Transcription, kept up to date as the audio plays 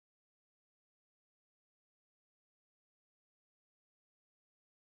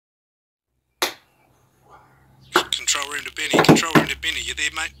Control room to Benny. Control room to Benny. You there,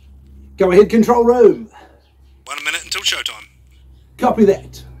 mate? Go ahead, control room. 1 minute until showtime. Copy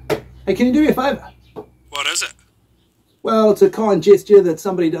that. Hey, can you do me a favour? What is it? Well, it's a kind gesture that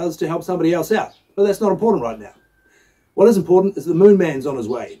somebody does to help somebody else out. But that's not important right now. What is important is the Moon Man's on his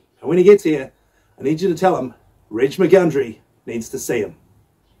way. And when he gets here, I need you to tell him Reg McGundry needs to see him.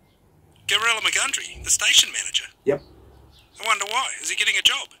 Gorilla McGundry, the station manager. Yep. I wonder why. Is he getting a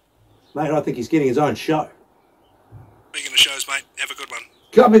job? Mate, I think he's getting his own show. Speaking of shows, mate, have a good one.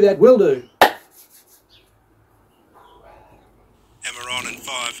 Copy that, will do. Hammer on in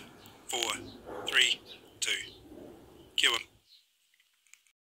 5, 4, 3, 2. Cue him.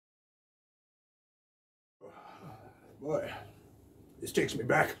 Boy, this takes me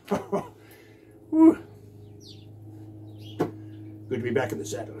back. Whew. Good to be back in the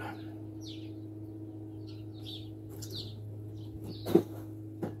saddle.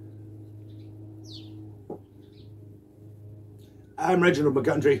 I'm Reginald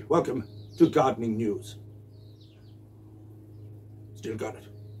McGundry. Welcome to Gardening News. Still got it.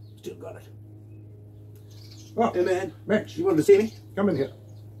 Still got it. Oh, hey man, Mensch, you wanted to see me? Come in here.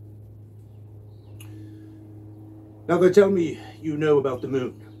 Now they tell me you know about the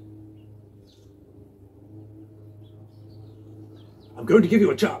moon. I'm going to give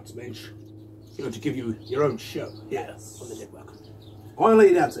you a chance, Mensch. I'm going to give you your own show here on the network. I'll lay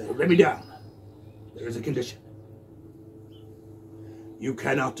you down, sir. Let me down. There is a condition. You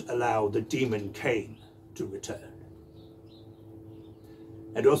cannot allow the demon Cain to return.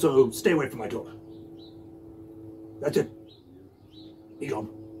 And also, stay away from my door. That's it. Be gone.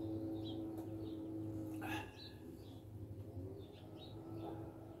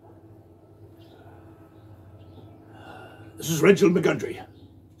 This is Reginald McGundry,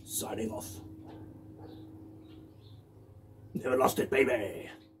 signing off. Never lost it, baby.